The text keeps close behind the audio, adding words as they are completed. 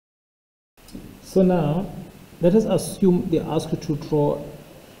So now let us assume they ask you to draw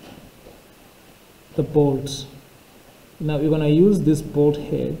the bolt. Now we're going to use this bolt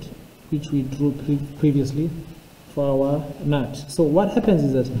head which we drew previously for our nut. So what happens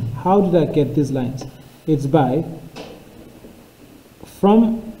is that, how did I get these lines? It's by,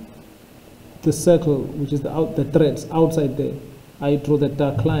 from the circle, which is the threads outside there, I draw the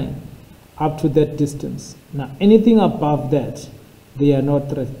dark line up to that distance. Now anything above that, they are not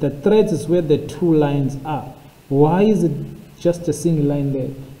threads. The threads is where the two lines are. Why is it just a single line there?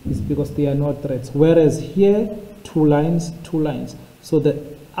 It's because they are not threads. Whereas here, two lines. So the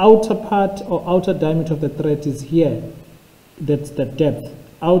outer part or outer diameter of the thread is here. That's the depth.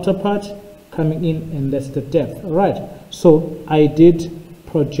 Outer part coming in, and that's the depth. All right. So I did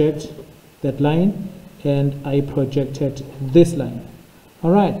project that line, and I projected this line.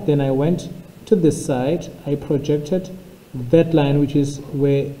 All right. Then I went to this side. I projected that line, which is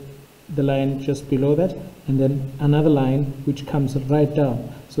where the line just below that, and then another line which comes right down.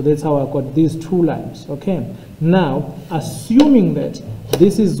 So that's how I got these two lines. Okay. Now, assuming that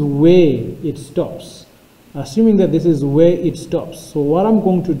this is where it stops. So what I'm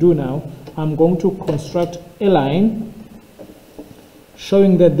going to do now, I'm going to construct a line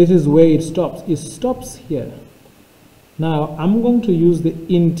showing that this is where it stops. It stops here. Now, I'm going to use the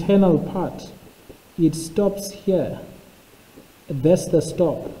internal part. It stops here. That's the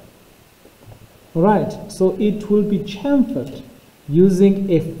stop. All right. So it will be chamfered using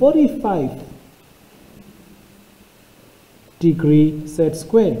a 45-degree set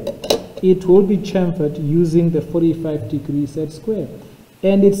square. It will be chamfered using the 45-degree set square.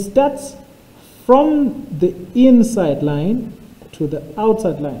 And it starts from the inside line to the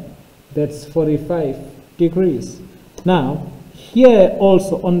outside line. That's 45 degrees. Now, here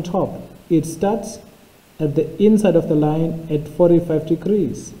also on top, it starts at the inside of the line at 45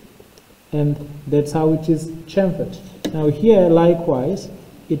 degrees. And that's how it is chamfered. Now here, likewise,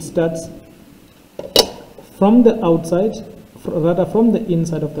 it starts from the outside, rather from the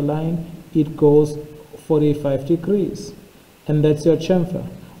inside of the line, it goes 45 degrees. And that's your chamfer.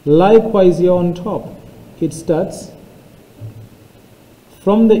 Likewise, here on top, it starts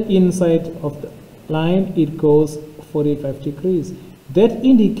from the inside of the line, it goes 45 degrees. That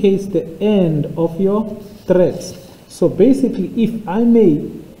indicates the end of your threads. So basically, if I may,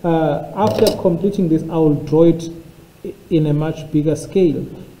 after completing this, I will draw it in a much bigger scale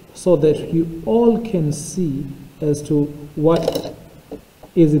so that you all can see as to what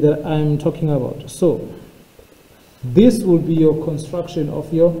is it that I'm talking about. So this will be your construction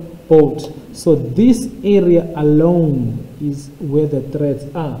of your bolt. So this area alone is where the threads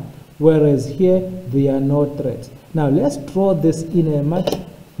are, whereas here they are not threads. Now let's draw this in a much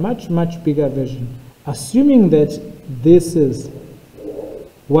bigger version, assuming that this is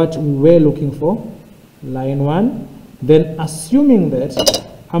what we were looking for, line 1. Then assuming that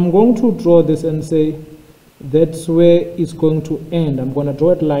I'm going to draw this and say that's where it's going to end. I'm going to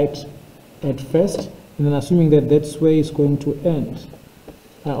draw it light at first, and then assuming that that's where it's going to end.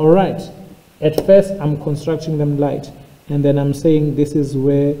 All right. At first, I'm constructing them light, and then I'm saying this is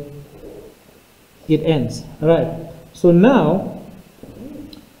where it ends. All right. So now,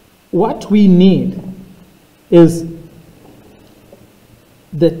 what we need is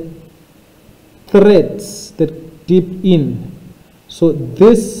the threads that dip in. So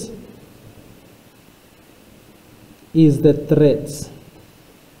this is the threads,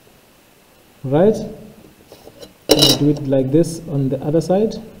 right? I'll do it like this on the other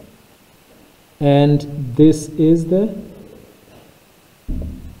side, and this is the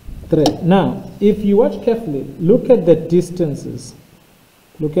thread. Now if you watch carefully, look at the distances,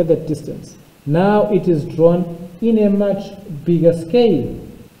 look at the distance. Now it is drawn in a much bigger scale.